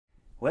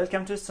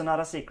Welcome to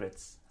Sonata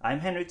Secrets. I'm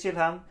Henrik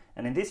Kjellham,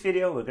 and in this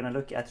video we're going to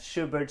look at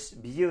Schubert's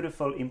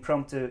beautiful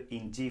impromptu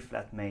in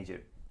G-flat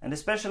major. And a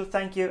special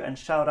thank you and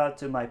shout out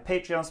to my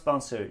Patreon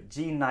sponsor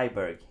G.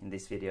 Nyberg in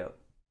this video.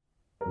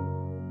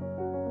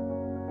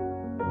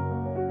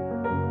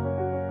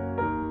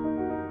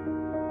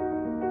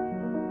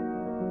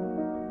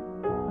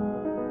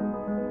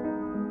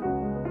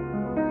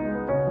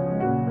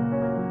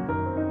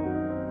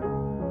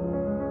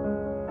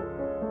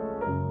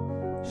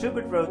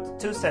 Schubert wrote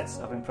 2 sets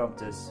of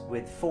impromptus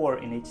with 4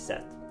 in each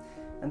set,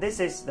 and this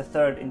is the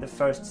third in the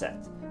first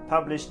set,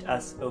 published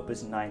as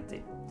Opus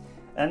 90.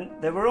 And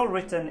they were all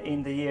written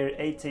in the year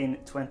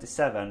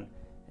 1827,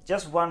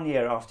 just 1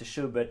 year after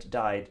Schubert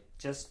died,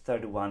 just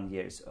 31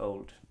 years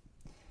old.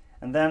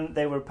 And then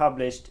they were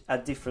published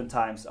at different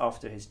times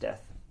after his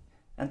death.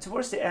 And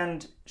towards the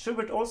end,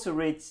 Schubert also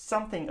reached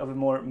something of a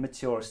more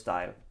mature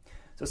style.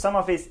 So some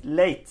of his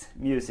late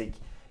music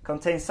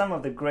contains some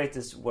of the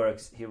greatest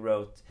works he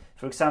wrote.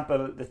 For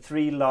example, the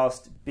 3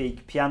 last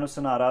big piano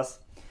sonatas,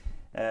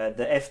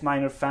 the F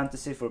minor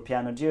fantasy for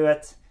piano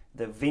duet,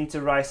 the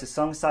Winterreise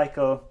song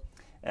cycle,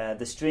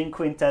 the string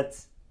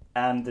quintet,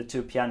 and the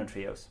 2 piano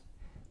trios.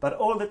 But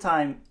all the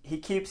time, he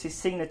keeps his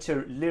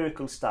signature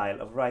lyrical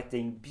style of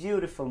writing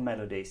beautiful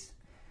melodies.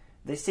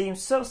 They seem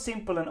so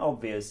simple and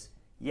obvious,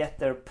 yet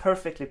they're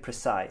perfectly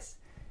precise.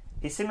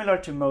 He's similar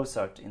to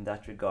Mozart in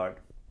that regard.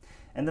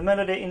 And the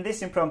melody in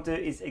this impromptu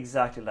is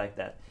exactly like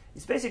that.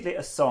 It's basically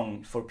a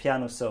song for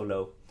piano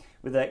solo,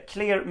 with a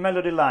clear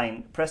melody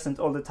line present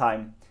all the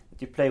time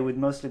that you play with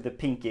mostly the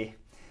pinky,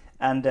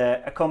 and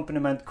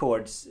accompaniment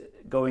chords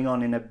going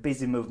on in a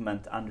busy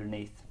movement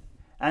underneath.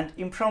 And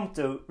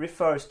impromptu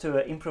refers to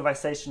an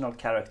improvisational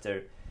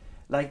character,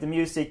 like the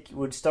music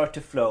would start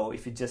to flow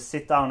if you just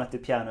sit down at the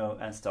piano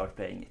and start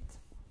playing it.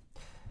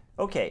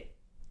 Okay,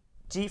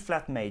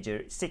 G-flat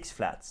major, 6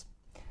 flats.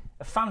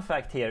 A fun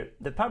fact here,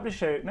 the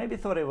publisher maybe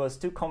thought it was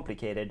too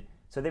complicated,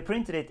 so they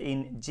printed it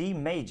in G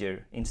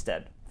major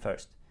instead,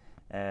 first.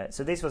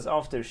 So this was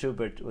after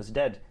Schubert was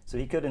dead, so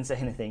he couldn't say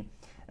anything.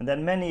 And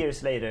then many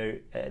years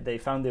later, they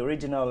found the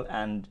original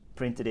and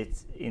printed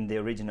it in the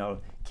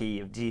original key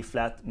of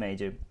G-flat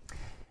major.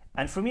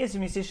 And for me as a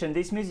musician,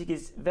 this music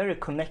is very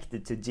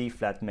connected to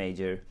G-flat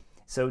major.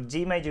 So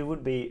G major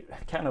would be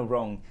kind of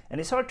wrong, and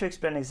it's hard to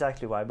explain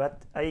exactly why,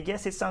 but I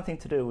guess it's something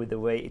to do with the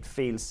way it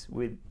feels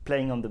with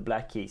playing on the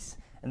black keys.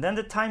 And then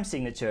the time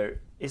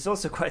signature is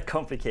also quite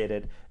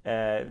complicated.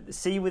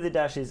 C with the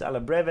dash is alla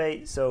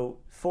breve, so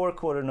 4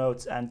 quarter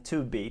notes and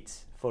 2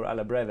 beats for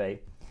alla breve.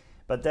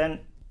 But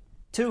then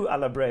 2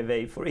 alla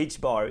breve for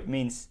each bar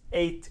means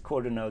 8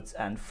 quarter notes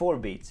and 4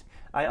 beats.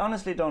 I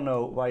honestly don't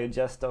know why you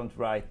just don't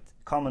write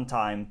common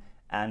time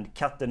and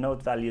cut the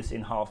note values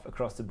in half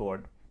across the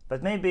board.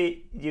 But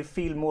maybe you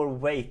feel more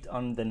weight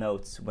on the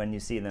notes when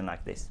you see them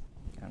like this.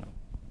 I don't know.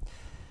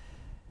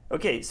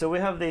 Okay, so we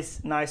have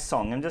this nice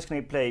song. I'm just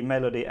going to play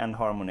melody and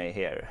harmony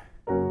here.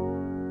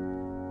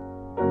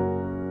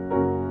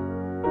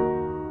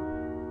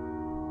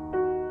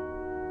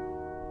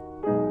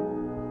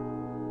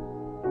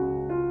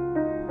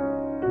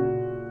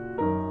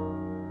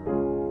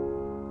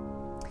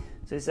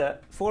 So it's a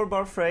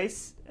 4-bar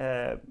phrase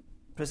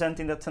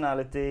presenting the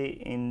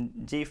tonality in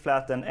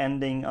G-flat and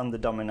ending on the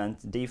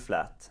dominant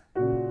D-flat.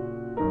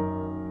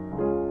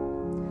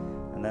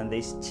 And then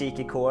this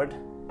cheeky chord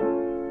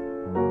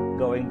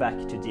going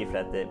back to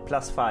G-flat, the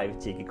 +5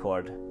 cheeky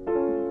chord.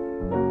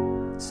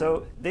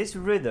 So this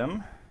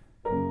rhythm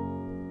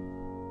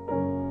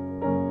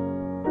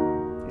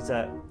is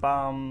a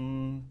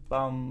bum,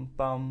 bum,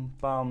 bum,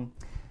 bum.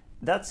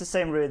 That's the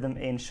same rhythm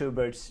in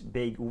Schubert's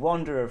big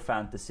Wanderer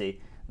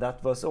fantasy.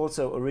 That was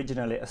also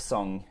originally a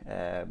song,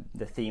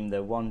 the theme,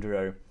 the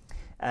Wanderer.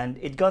 And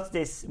it got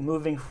this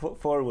moving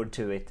forward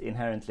to it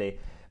inherently,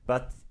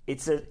 but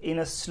it's in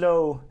a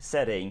slow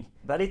setting.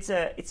 But it's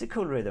a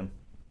cool rhythm.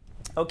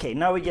 Okay,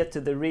 now we get to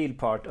the real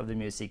part of the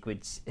music,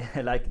 which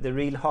like the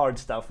real hard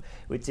stuff,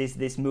 which is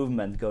this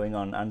movement going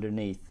on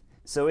underneath.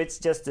 So it's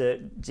just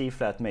a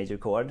G-flat major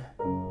chord,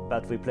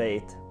 but we play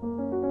it.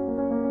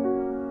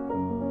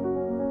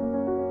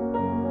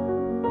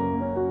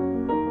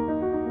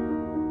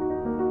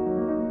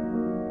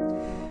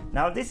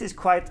 Now this is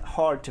quite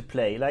hard to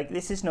play, like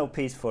this is no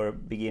piece for a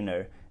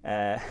beginner.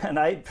 And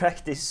I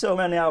practiced so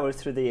many hours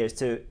through the years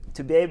to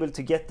be able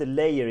to get the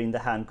layer in the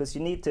hand, because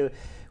you need to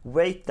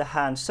weight the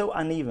hand so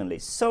unevenly,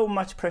 so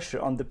much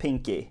pressure on the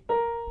pinky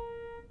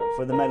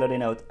for the melody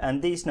note,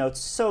 and these notes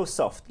so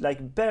soft,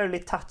 like barely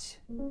touch.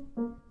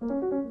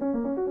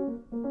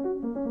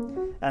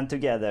 And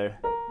together.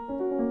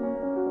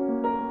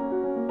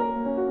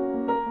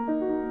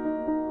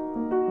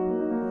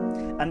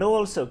 And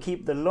also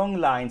keep the long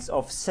lines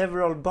of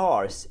several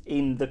bars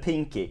in the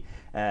pinky.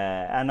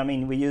 And I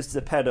mean, we used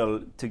the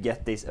pedal to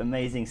get this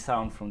amazing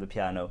sound from the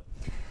piano.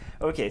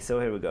 Okay, so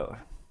here we go.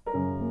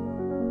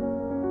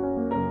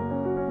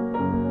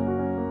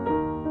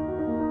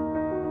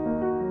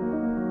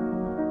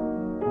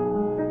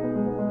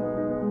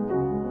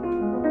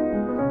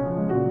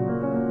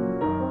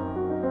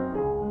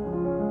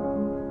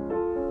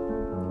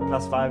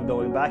 +5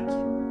 going back.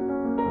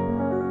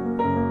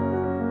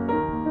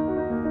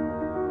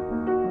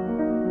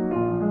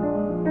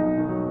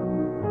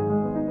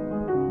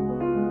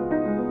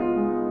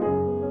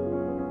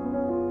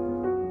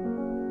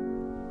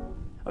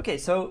 Okay,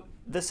 so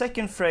the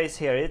second phrase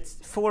here, it's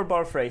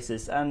 4-bar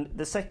phrases, and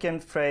the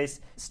second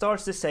phrase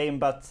starts the same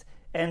but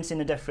ends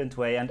in a different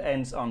way and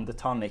ends on the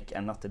tonic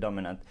and not the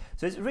dominant.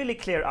 So it's a really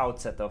clear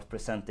outset of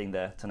presenting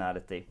the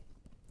tonality.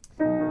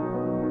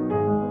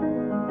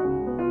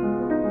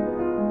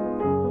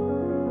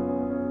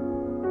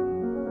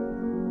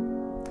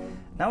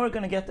 Now we're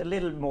going to get a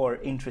little more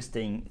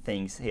interesting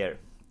things here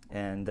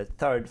in the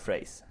third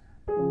phrase.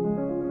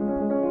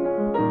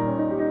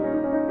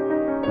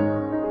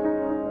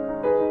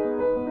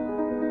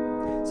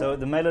 So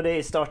the melody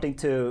is starting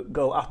to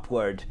go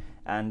upward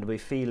and we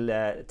feel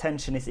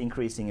tension is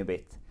increasing a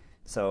bit.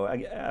 So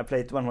I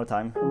play it one more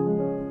time.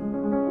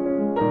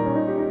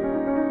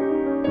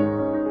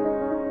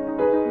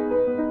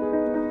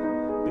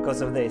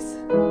 Because of this.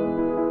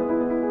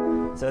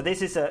 So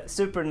this is a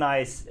super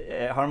nice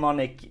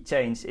harmonic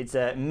change. It's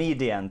a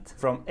mediant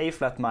from A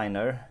flat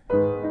minor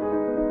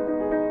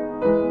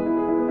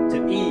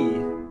to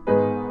E.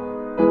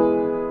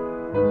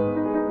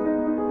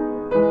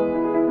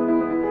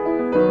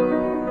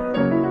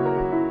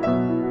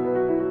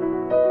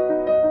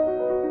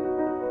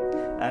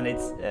 And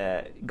it's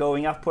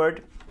going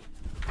upward.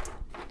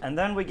 And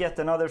then we get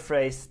another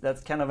phrase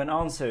that's kind of an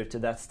answer to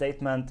that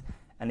statement,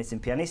 and it's in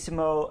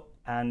pianissimo,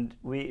 and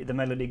the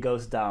melody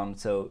goes down,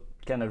 so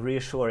kind of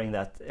reassuring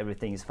that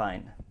everything is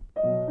fine.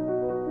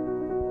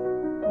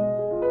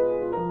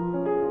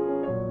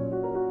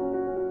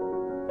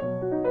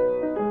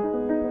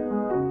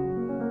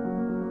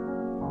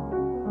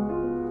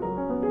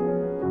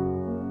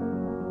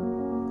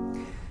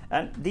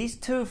 And these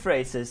two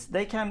phrases,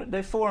 they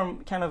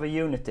form kind of a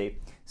unity.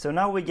 So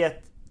now we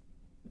get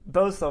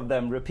both of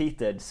them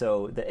repeated,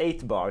 so the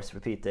 8 bars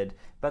repeated.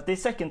 But the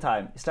second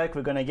time, it's like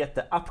we're going to get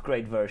the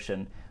upgrade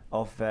version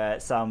of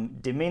some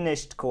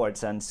diminished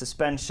chords and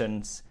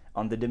suspensions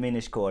on the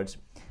diminished chords,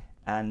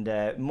 and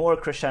more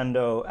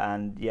crescendo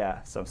and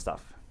yeah, some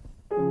stuff.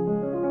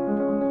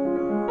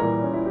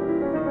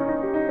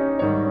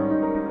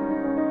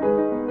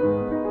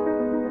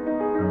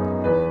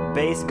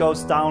 Bass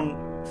goes down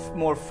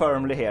more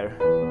firmly here.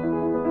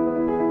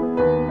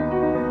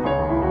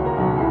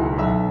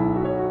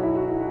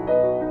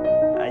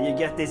 And you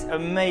get this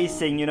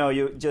amazing,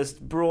 you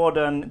just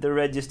broaden the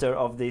register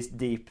of this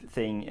deep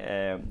thing,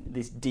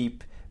 this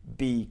deep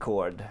B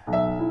chord.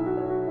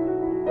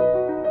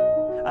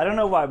 I don't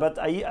know why, but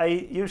I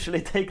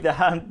usually take the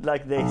hand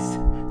like this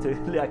to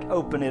like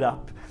open it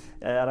up.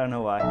 I don't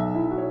know why.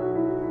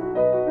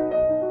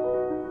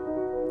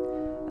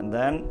 And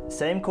then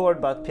same chord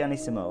but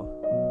pianissimo.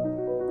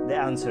 The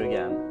answer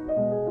again.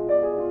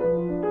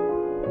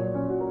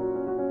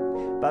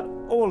 But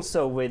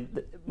also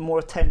with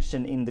more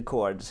tension in the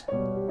chords.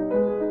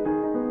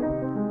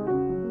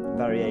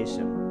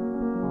 Variation.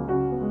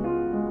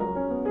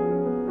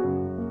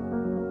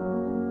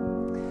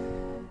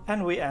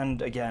 And we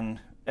end again,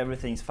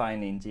 everything's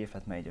fine in G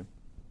flat major.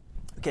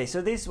 Okay,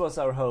 so this was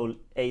our whole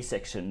A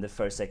section, the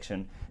first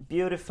section.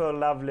 Beautiful,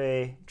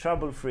 lovely,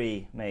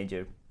 trouble-free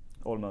major,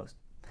 almost.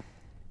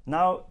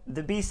 Now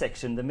the B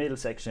section, the middle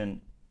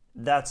section,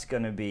 that's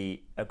going to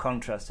be a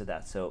contrast to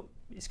that. So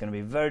it's going to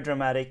be very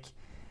dramatic,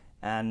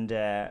 and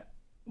we're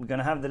going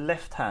to have the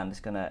left hand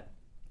is going to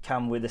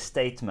come with a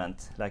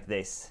statement like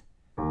this.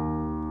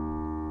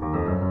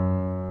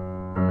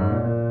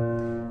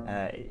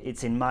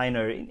 It's in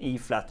minor, in E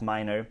flat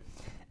minor,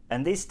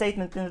 and this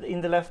statement in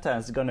the left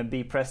hand is going to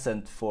be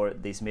present for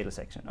this middle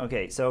section.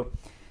 Okay, so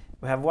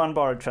we have 1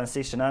 bar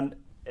transition, and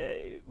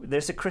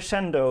there's a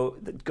crescendo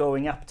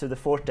going up to the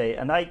forte,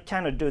 and I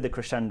kind of do the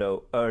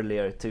crescendo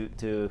earlier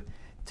to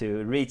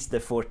reach the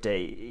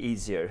forte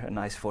easier, a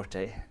nice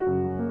forte.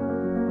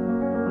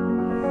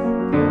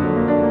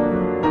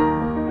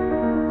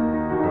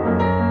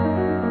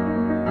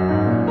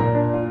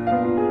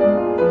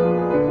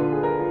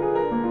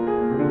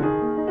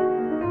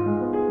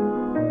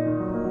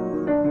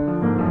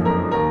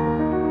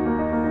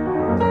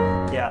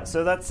 Yeah,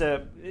 so that's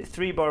a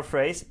 3-bar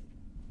phrase.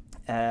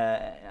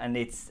 And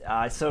it's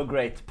so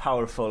great,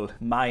 powerful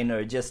minor.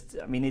 It's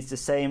the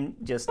same,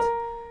 just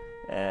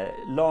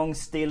long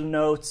still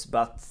notes,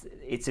 but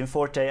it's in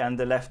forte, and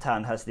the left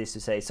hand has this to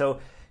say. So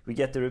we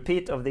get the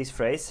repeat of this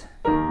phrase.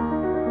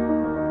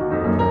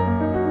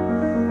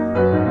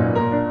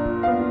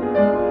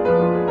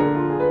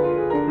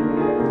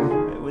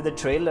 With a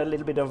trill, a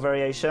little bit of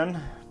variation.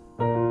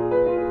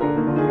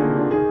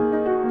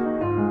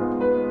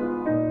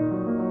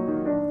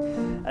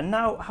 And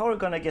now, how are we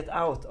going to get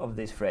out of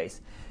this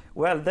phrase?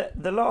 Well,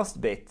 the last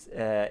bit,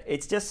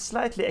 it's just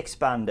slightly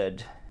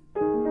expanded.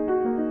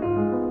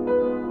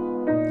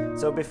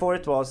 So before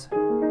it was,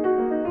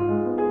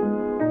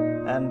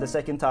 and the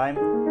second time.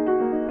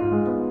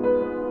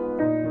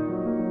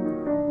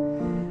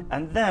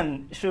 And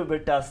then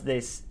Schubert does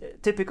this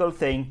typical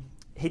thing.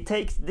 He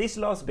takes this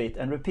last bit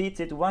and repeats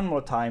it one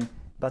more time,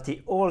 but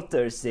he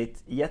alters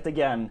it yet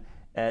again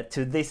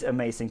to this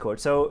amazing chord.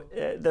 So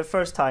the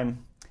first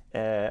time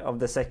of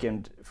the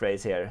second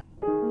phrase here.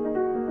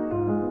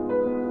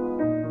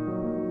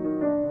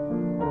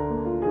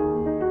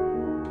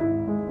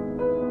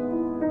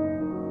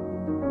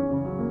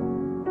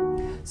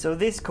 So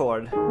this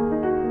chord,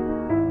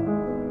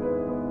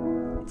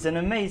 it's an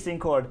amazing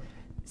chord.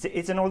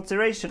 It's an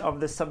alteration of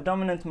the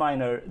subdominant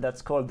minor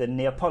that's called the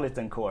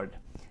Neapolitan chord.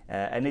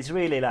 And it's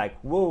really like,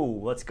 whoa,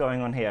 what's going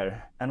on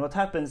here? And what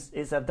happens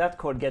is that that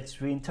chord gets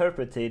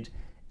reinterpreted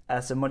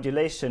as a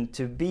modulation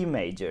to B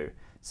major.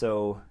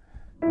 So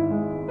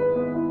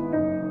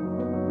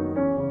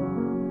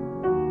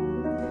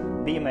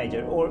B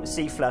major or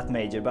C flat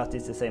major, but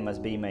it's the same as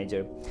B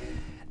major.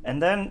 And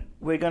then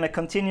we're going to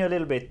continue a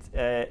little bit.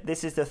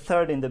 This is the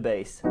third in the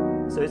bass,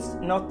 so it's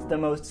not the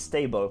most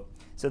stable.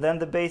 So then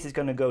the bass is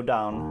going to go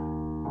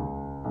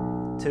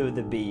down to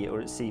the B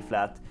or C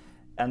flat,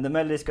 and the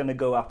melody is going to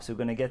go up. So we're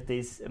going to get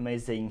this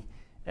amazing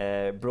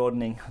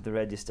broadening of the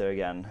register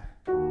again,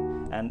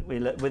 and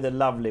with a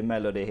lovely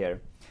melody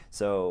here.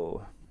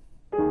 So.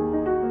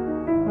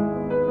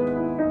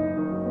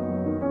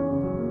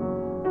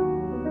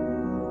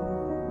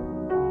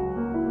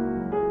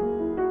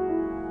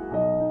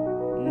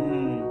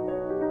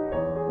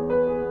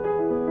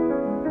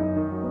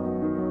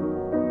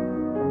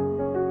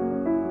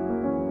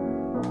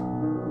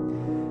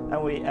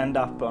 We end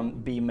up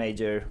on B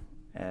major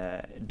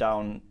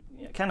down,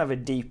 kind of a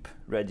deep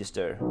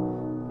register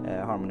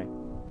harmony.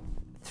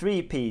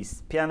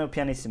 3-piece, piano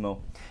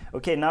pianissimo.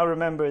 Okay, now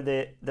remember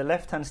the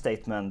left-hand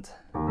statement.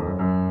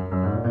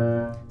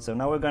 So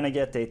now we're gonna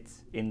get it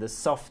in the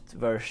soft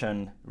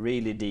version,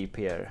 really deep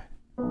here.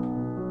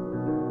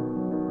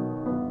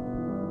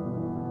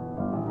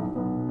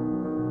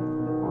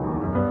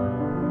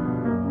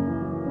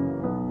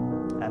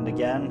 And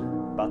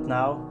again, but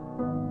now.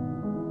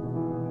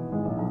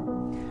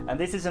 And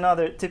this is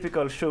another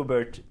typical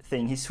Schubert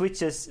thing. He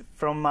switches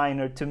from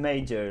minor to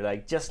major,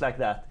 like just like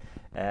that,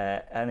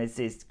 and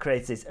it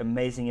creates this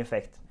amazing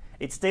effect.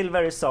 It's still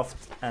very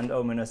soft and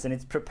ominous, and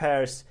it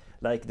prepares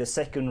like the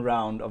second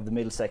round of the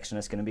middle section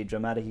is going to be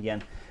dramatic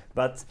again.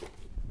 But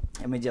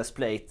let me just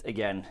play it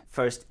again.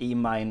 First E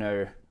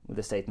minor with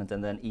the statement,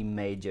 and then E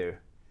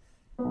major.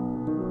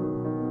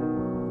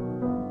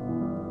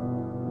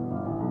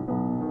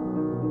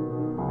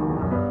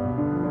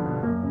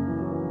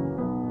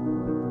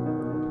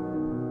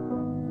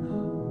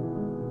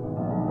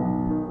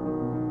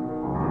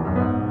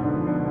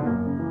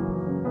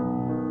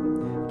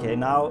 Okay,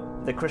 now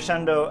the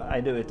crescendo, I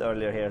do it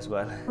earlier here as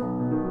well.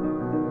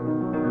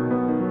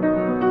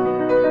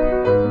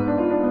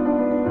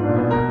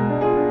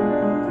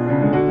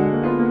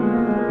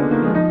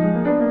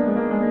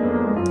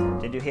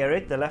 Did you hear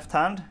it, the left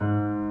hand?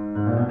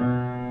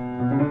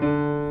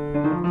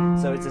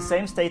 So it's the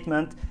same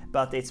statement,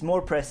 but it's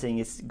more pressing,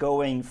 it's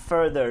going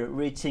further,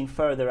 reaching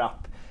further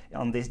up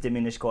on this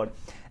diminished chord.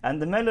 And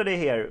the melody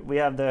here, we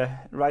have the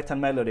right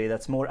hand melody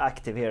that's more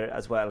active here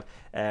as well.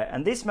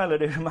 And this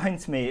melody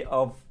reminds me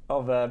of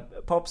a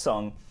pop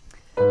song.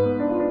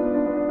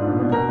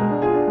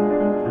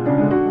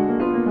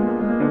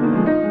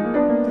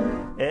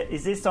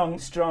 Is this song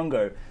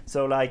Stronger?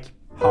 So like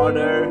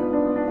harder,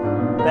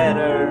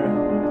 better,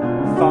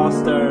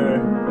 faster,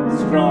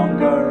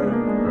 stronger.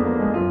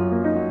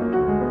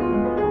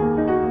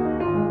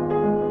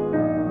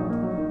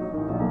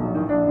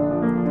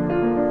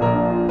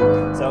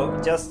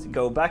 So just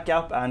go back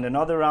up and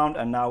another round,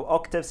 and now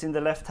octaves in the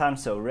left hand,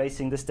 so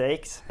raising the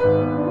stakes.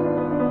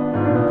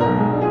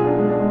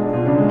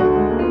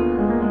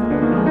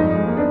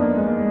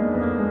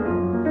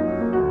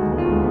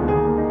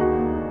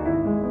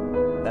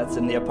 That's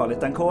a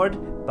Neapolitan chord,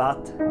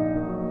 but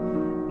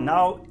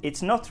now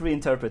it's not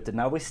reinterpreted.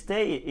 Now we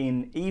stay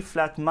in E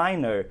flat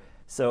minor,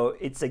 so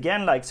it's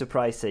again like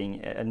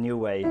surprising a new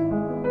way.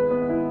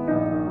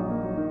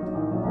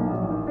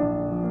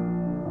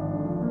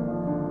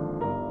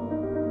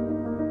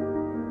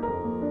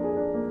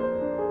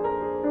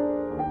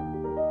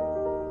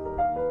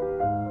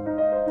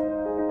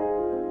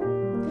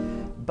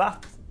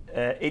 But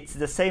it's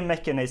the same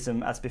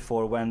mechanism as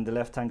before, when the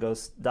left hand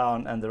goes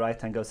down and the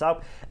right hand goes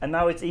up, and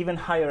now it's even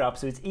higher up,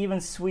 so it's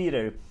even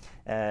sweeter,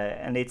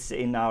 and it's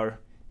in our,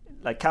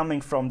 like,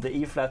 coming from the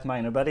E flat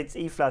minor, but it's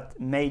E flat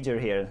major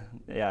here.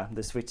 Yeah,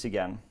 the switch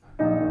again.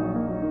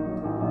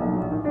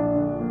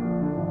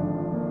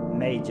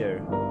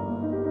 Major.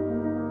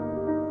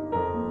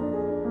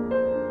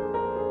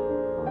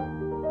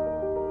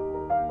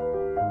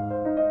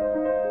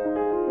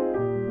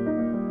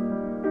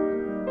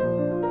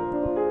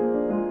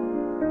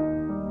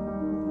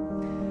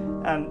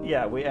 And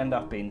yeah, we end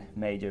up in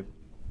major.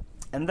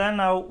 And then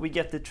now we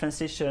get the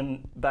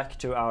transition back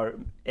to our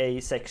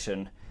A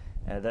section,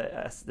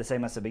 the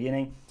same as the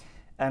beginning.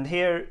 And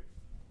here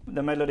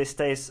the melody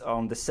stays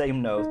on the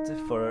same note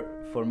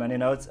for many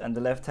notes, and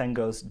the left hand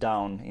goes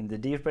down in the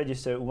deep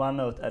register, one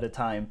note at a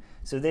time.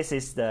 So this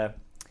is the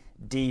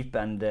deep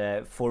and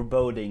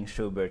foreboding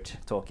Schubert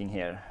talking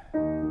here.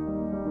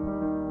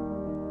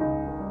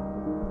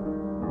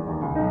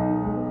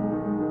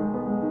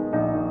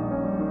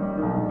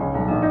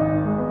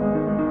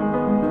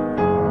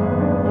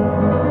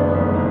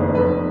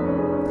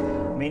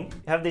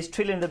 have this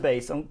trill in the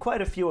bass on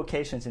quite a few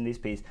occasions in this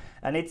piece,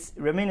 and it's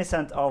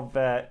reminiscent of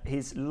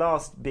his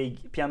last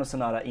big piano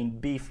sonata in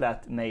B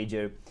flat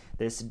major.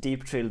 There's a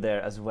deep trill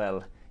there as well.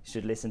 You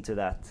should listen to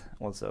that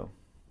also.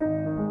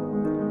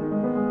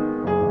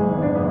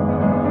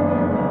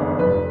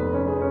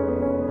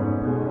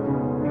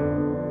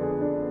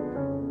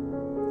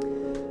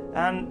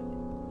 And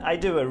I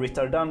do a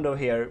ritardando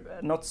here,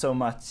 not so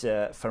much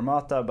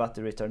fermata, but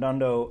the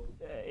ritardando,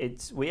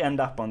 we end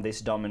up on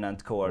this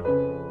dominant chord,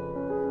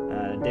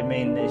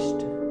 diminished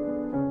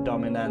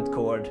dominant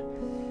chord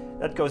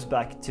that goes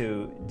back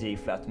to G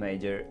flat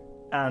major,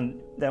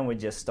 and then we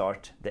just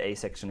start the A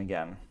section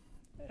again,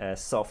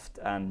 soft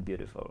and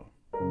beautiful.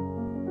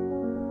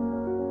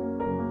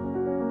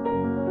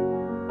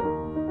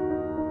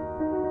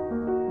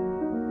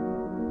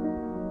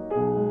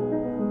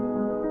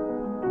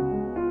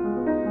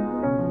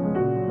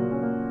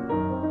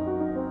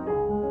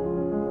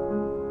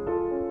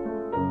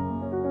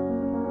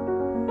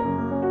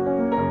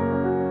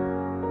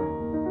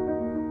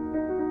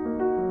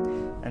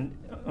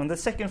 On the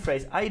second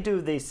phrase, I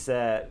do this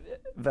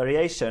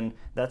variation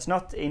that's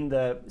not in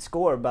the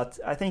score, but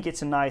I think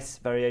it's a nice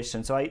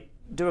variation. So I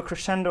do a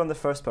crescendo on the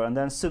first bar and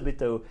then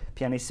subito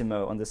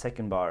pianissimo on the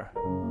second bar.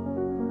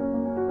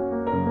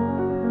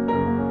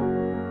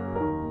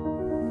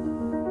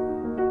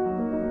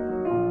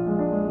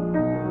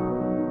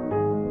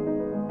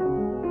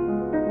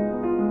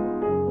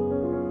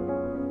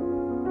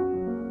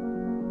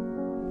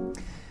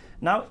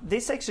 Now,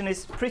 this section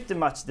is pretty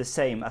much the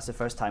same as the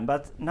first time,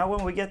 but now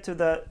when we get to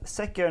the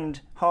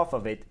second half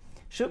of it,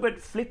 Schubert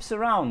flips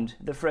around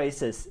the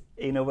phrases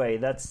in a way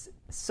that's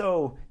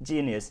so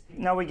genius.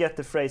 Now we get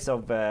the phrase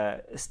of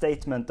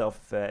statement of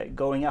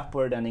going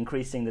upward and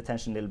increasing the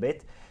tension a little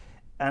bit,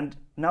 and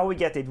now we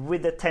get it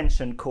with the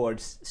tension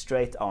chords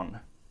straight on.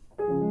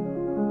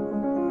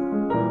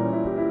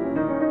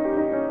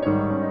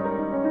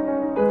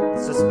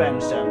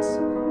 Suspensions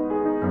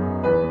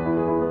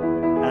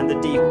and the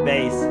deep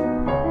bass.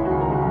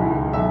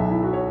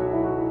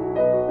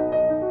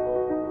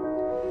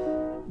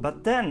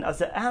 But then, as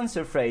the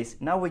answer phrase,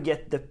 now we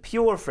get the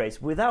pure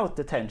phrase without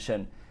the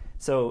tension.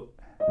 So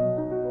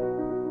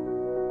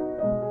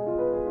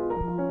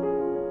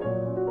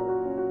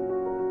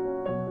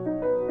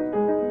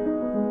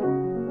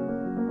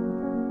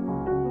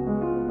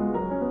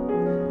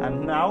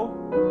and now,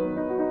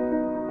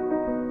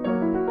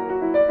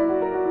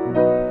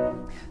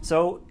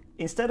 so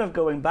instead of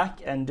going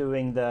back and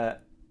doing the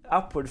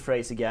upward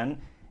phrase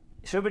again,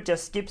 Schubert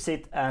just skips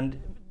it and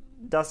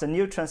does a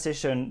new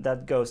transition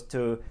that goes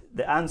to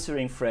the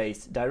answering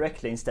phrase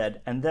directly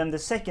instead, and then the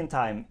second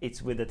time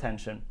it's with the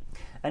tension.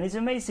 And it's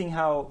amazing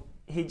how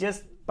he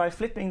just, by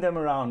flipping them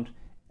around,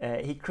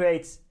 he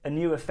creates a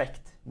new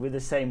effect with the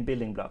same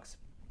building blocks.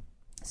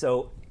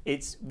 So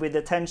it's with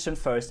the tension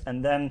first,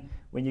 and then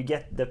when you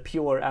get the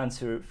pure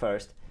answer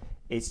first,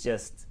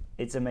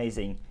 it's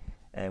amazing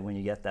when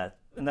you get that.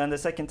 And then the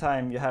second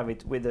time you have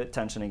it with the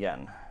tension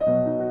again.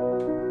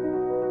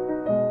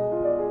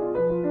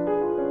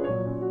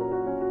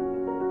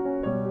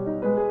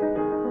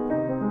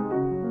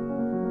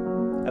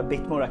 A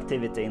bit more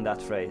activity in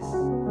that phrase.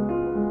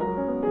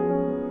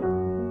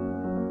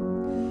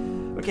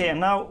 Okay, and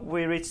now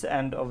we reach the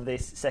end of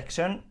this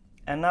section,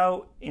 and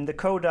now in the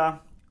coda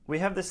we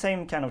have the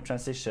same kind of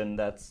transition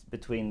that's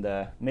between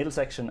the middle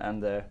section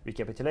and the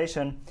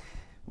recapitulation,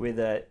 with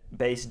a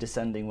bass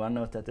descending one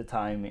note at a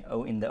time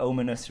in the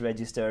ominous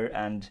register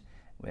and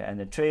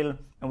a trill,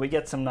 and we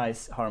get some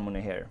nice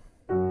harmony here.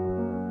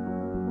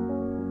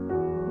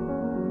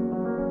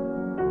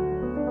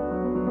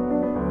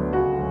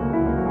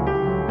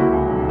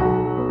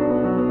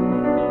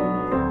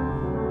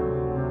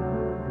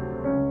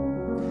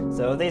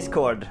 So this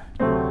chord,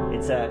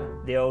 it's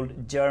the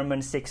old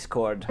German 6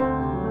 chord.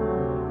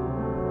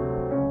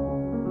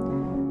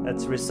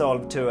 That's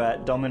resolved to a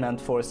dominant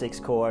 4/6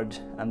 chord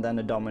and then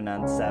a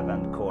dominant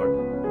 7 chord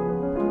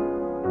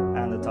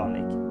and a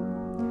tonic.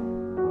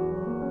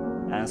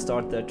 And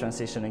start the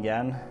transition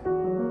again.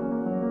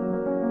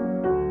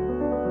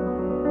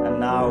 And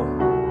now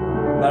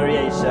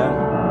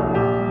variation.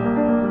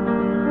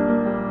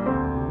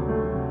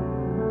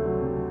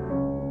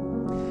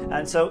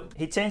 And so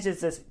he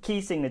changes the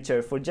key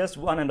signature for just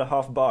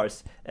 1.5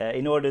 bars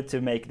in order to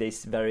make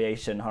this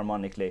variation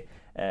harmonically.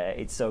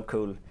 It's so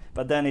cool.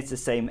 But then it's the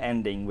same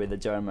ending with the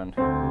German.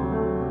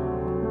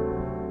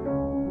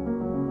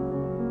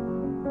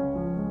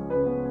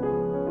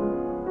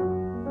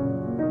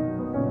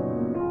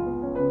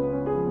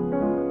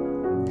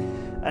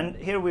 And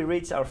here we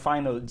reach our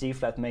final G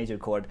flat major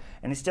chord,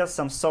 and it's just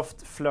some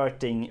soft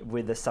flirting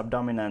with the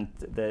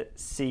subdominant, the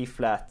C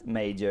flat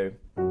major.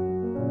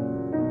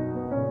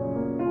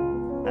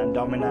 And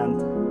dominant.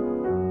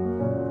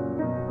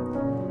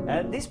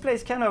 This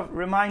place kind of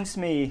reminds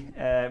me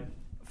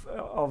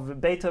of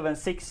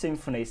Beethoven's 6th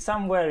Symphony.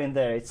 Somewhere in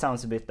there it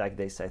sounds a bit like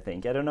this, I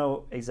think. I don't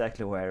know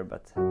exactly where,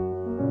 but...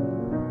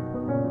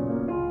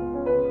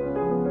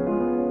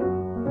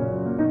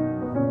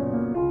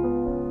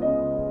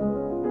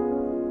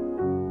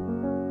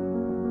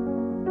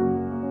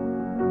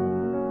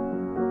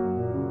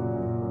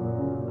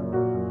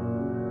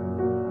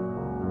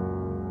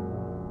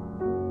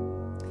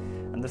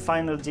 and the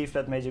final G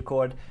flat major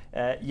chord,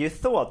 you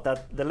thought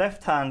that the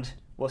left hand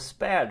was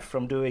spared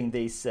from doing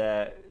this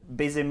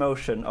busy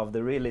motion of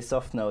the really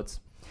soft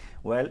notes.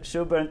 Well,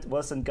 Schubert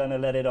wasn't gonna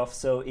let it off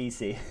so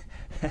easy.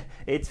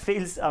 It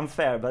feels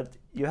unfair, but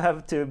you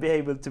have to be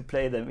able to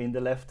play them in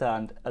the left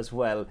hand as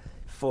well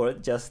for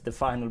just the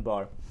final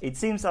bar. It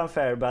seems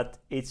unfair, but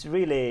it's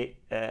really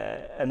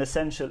an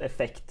essential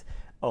effect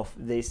of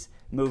this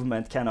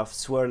movement, kind of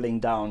swirling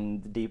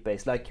down the deep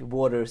bass, like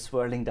water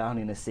swirling down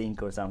in a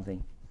sink or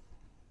something.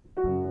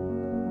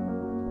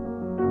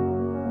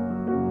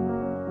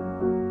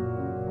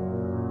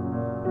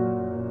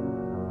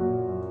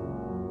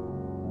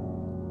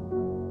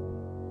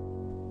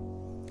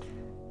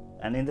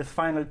 And in the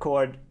final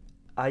chord,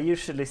 I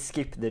usually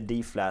skip the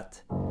D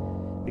flat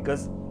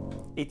because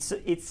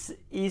it's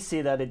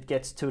easy that it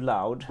gets too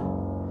loud,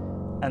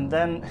 and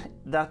then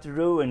that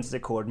ruins the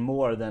chord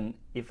more than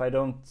if I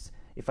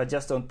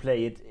just don't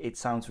play it. It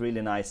sounds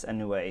really nice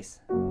anyways.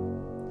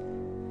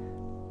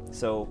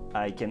 So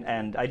I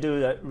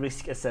do a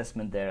risk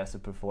assessment there as a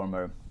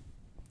performer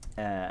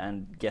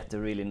and get a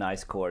really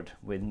nice chord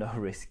with no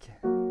risk.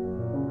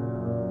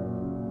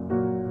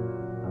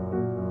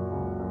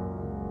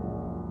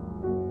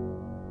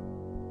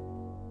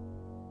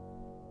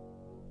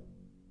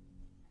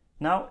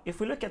 Now, if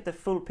we look at the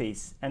full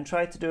piece and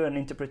try to do an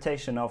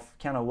interpretation of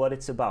kind of what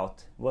it's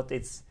about, what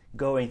it's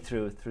going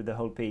through the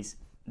whole piece,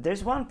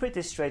 there's one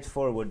pretty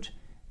straightforward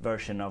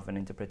version of an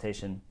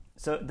interpretation.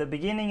 So the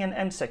beginning and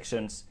end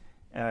sections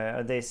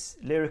are these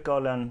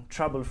lyrical and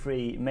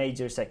trouble-free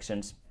major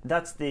sections.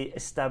 That's the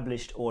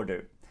established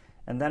order.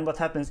 And then what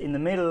happens in the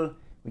middle,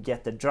 we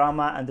get the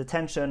drama and the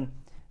tension.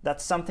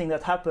 That's something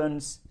that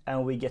happens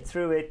and we get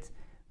through it,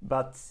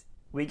 but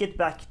we get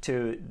back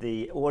to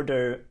the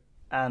order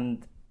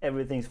and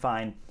everything's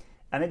fine.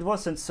 And it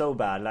wasn't so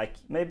bad, like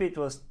maybe it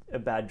was a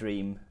bad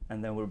dream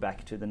and then we're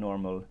back to the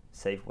normal,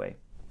 safe way.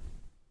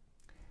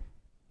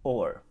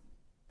 Or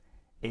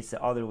it's the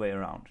other way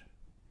around.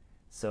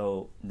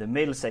 So the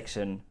middle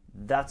section,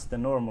 that's the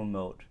normal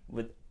mode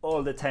with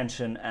all the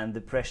tension and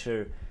the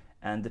pressure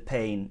and the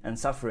pain and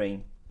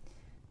suffering.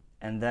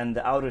 And then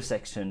the outer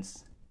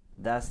sections,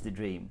 that's the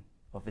dream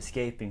of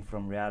escaping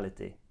from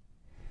reality.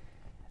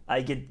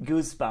 I get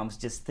goosebumps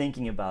just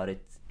thinking about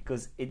it,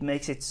 because it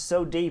makes it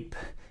so deep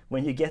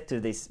when you get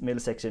to this middle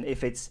section,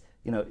 if it's,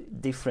 you know,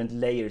 different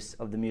layers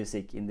of the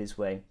music in this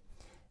way.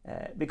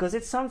 Because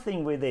it's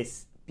something with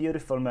this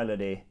beautiful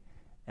melody.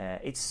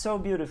 It's so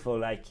beautiful,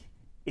 like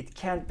it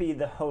can't be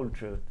the whole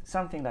truth,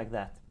 something like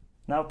that.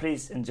 Now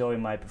please enjoy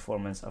my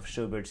performance of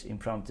Schubert's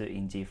Impromptu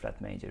in G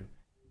flat major.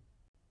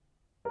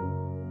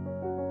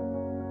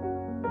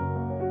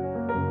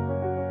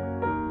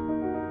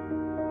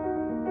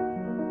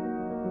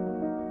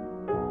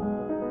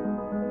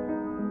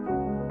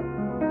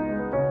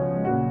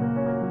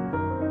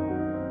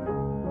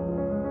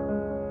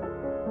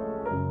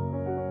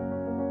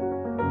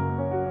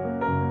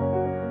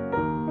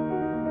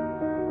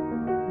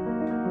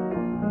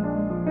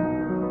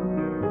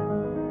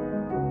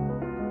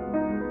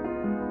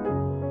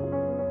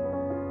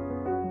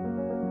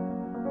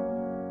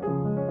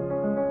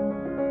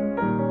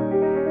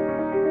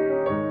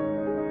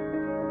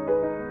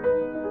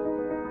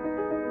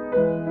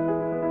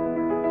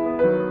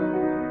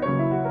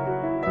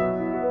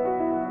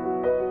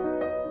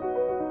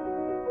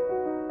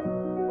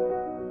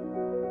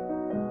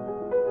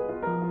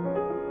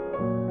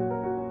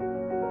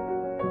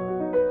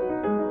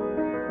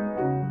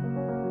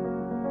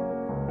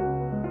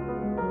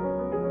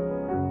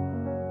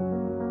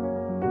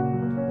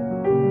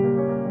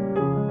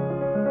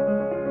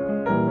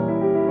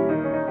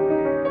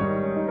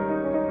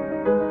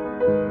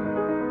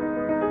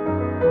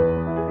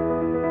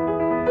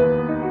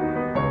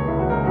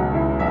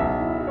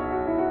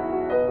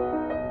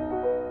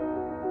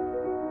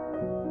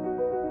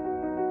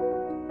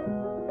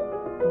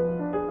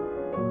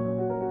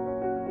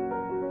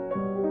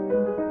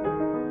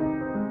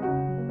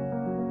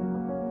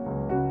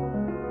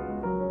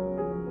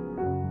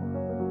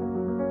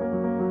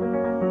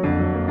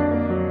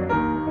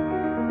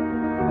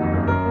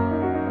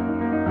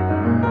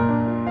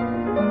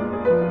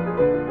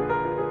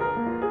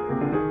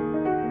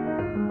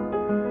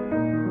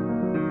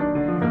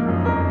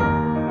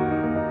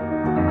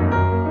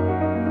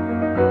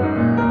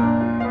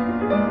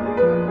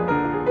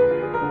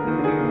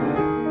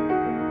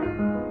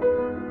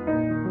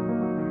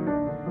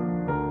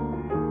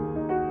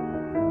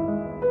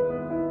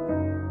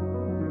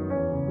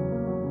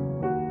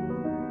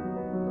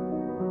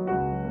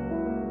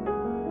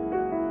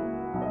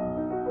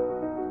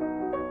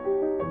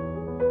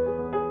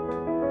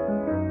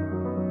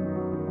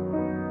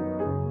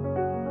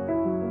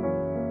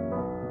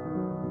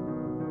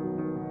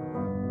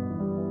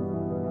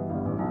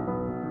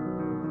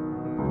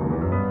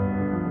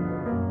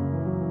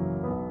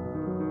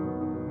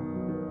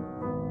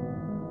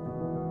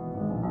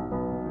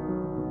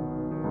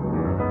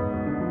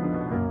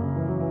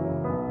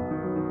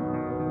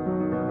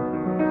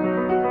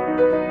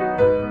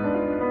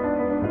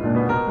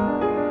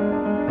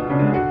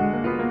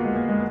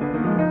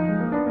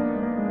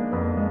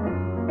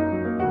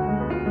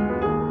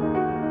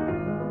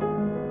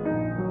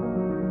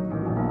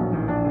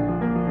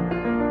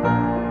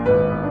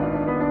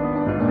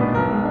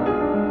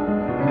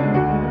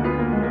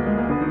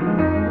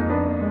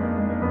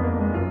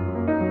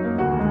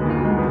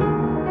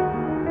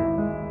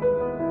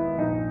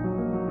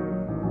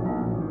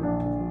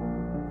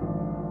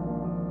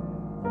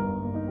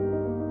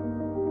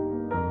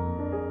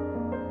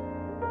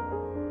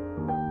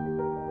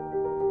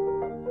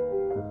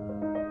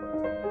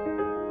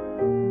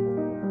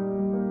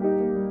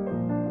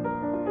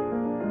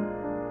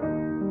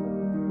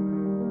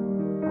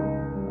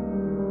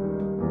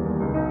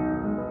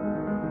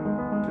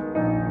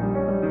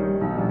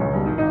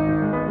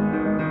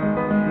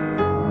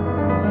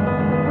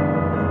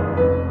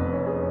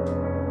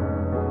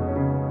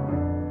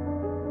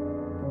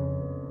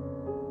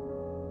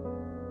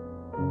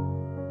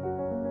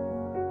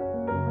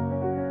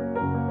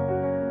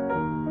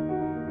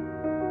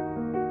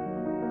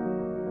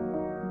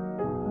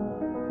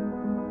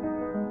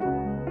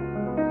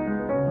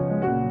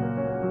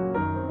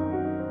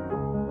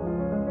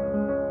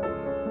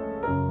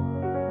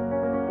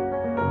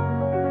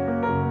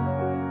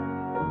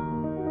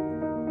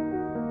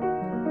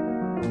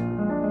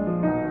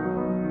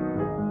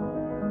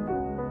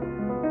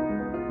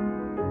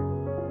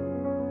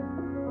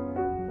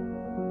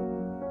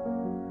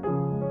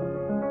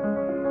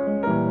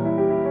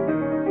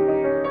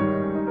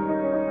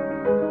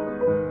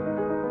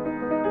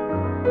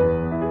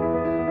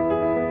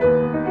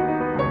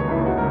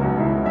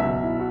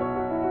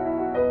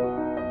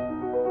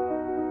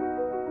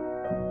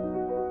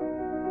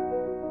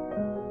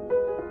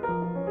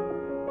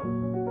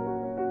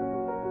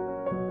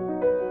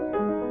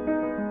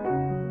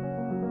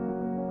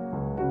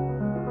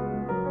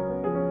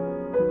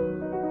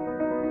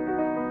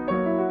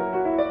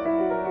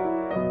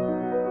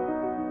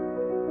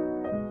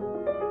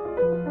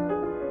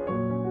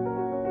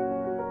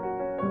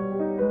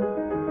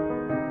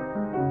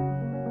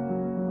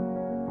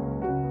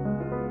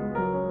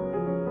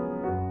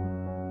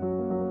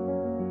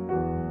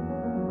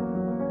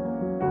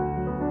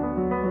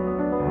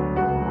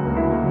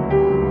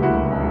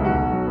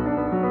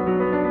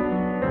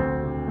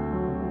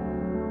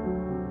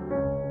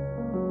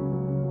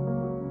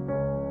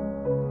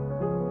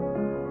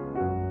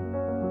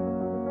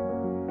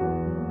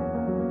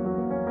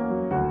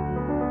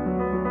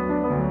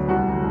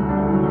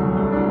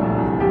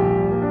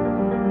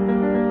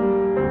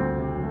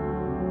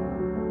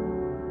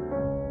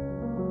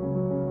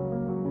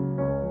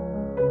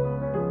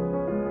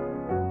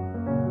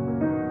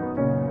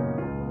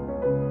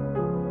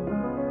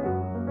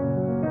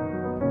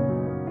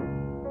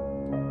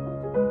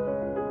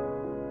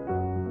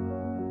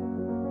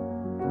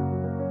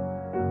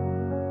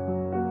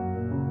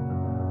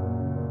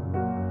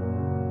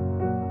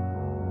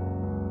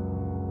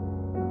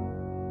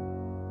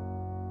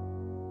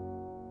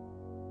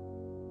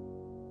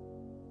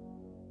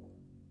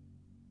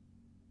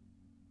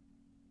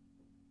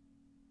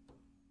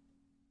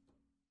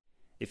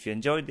 If you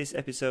enjoyed this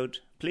episode,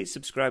 please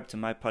subscribe to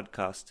my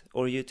podcast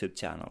or YouTube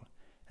channel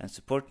and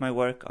support my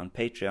work on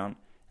Patreon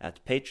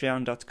at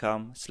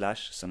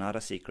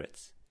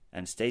patreon.com/sonatasecrets.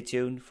 And stay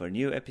tuned for a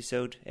new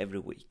episode every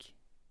week.